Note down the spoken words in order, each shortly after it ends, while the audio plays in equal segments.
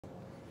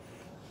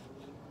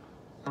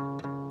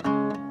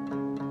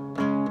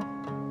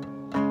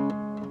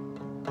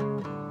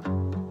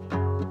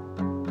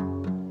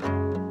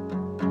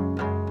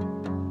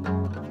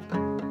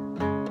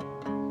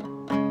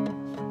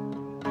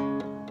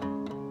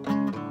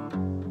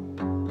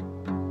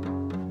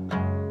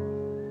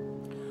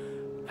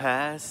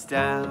Passed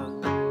out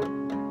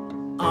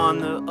on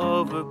the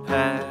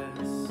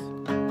overpass,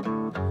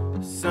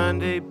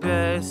 Sunday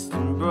best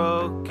and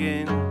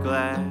broken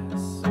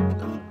glass,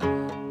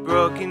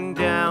 broken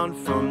down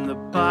from the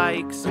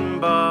bikes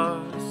and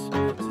bars,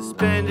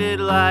 suspended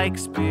like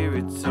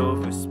spirits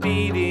over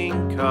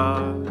speeding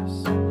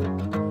cars.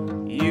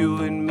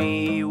 You and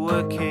me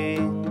were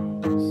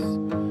kings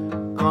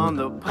on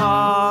the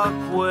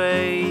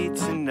parkway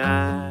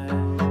tonight,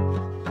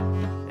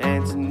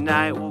 and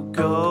tonight will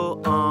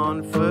go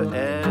on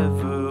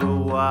forever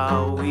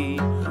while we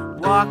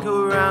walk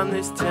around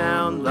this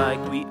town like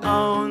we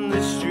own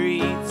the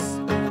streets,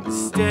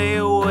 stay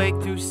awake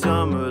through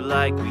summer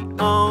like we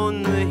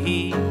own the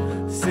heat,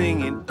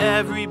 singing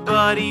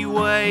everybody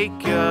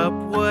wake up,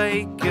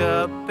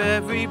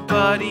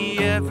 everybody,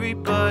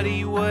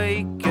 everybody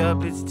wake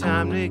up, it's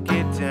time to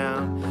get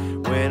down.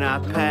 When I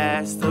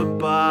pass the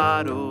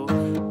bottle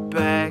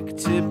back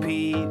to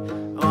Pete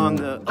on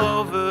the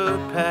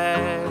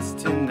overpass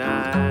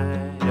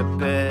tonight, I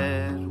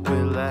bet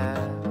we'll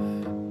laugh.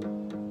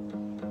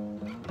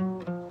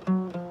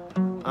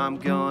 I'm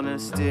gonna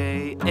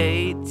stay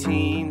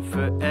 18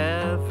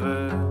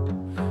 forever,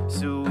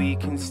 so we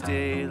can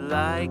stay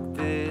like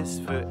this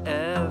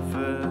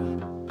forever,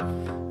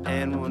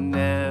 and we'll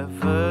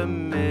never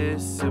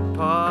miss a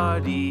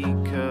party,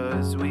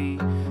 'cause we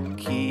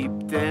keep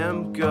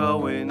them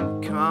going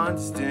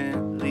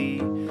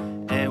constantly,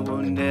 and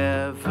we'll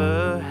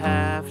never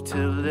have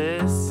to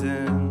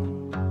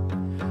listen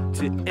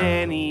to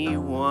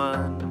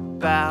anyone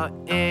about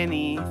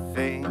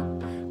anything,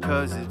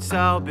 'cause it's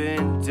all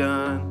been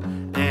done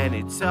and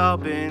it's all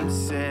been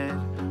said.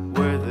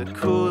 We're the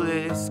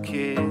coolest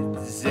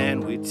kids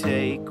and we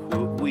take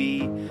what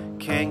we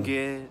can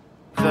get.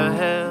 The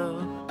hell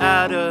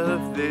out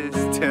of this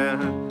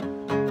town,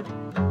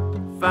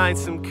 find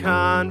some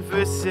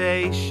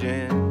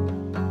conversation.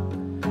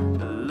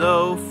 The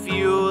low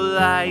fuel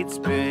light's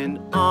been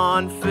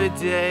on for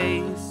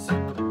days,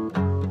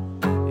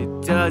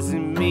 it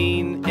doesn't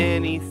mean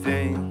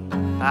anything.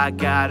 I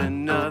got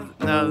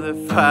another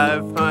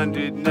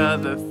 500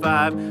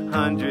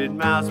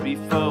 miles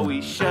before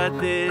we shut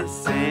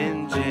this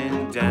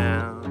engine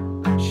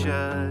down.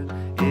 Shut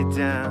it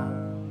down.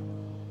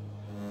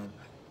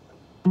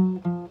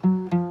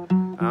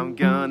 I'm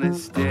gonna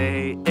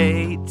stay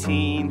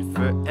 18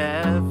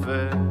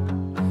 forever,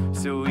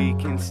 so we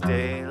can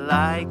stay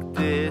like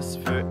this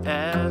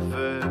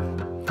forever,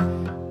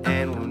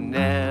 and we'll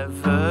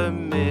never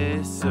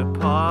miss a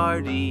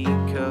party,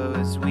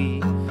 'cause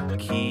we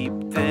keep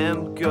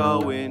them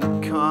going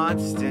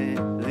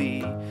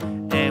constantly,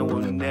 and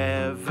we'll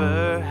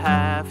never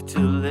have to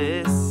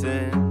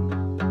listen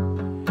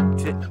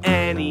to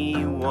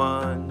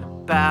anyone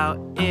about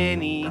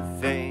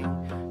anything,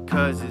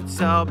 'cause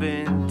it's all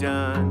been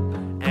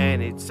done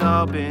and it's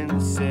all been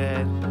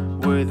said.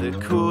 We're the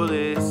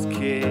coolest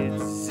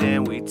kids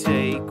and we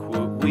take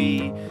what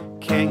we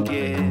can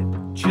get.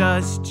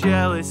 Just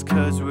jealous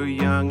 'cause we're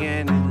young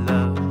and in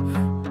love.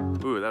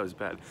 Ooh, that was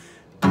bad.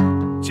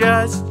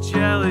 Just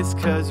jealous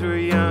 'cause we're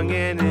young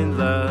and in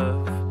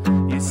love.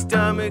 Your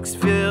stomach's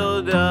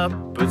filled up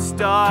but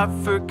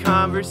starved for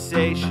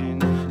conversation.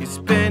 You're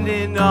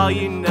spending all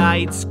your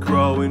nights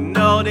growing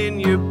old in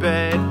your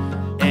bed,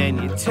 and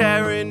you're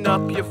tearing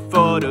up your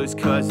photos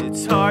 'cause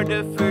it's hard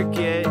to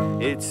forget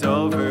it's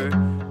over.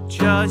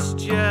 Just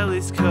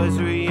jealous 'cause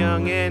we're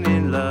young and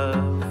in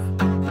love.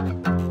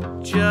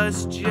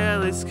 Just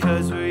jealous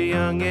 'cause we're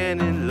young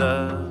and in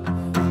love.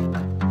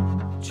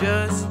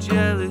 Just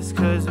jealous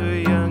 'cause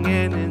we're young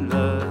and in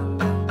love.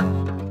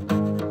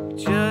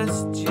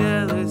 Just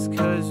jealous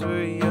 'cause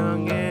we're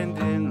young and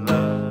in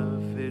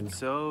love.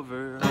 It's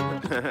over.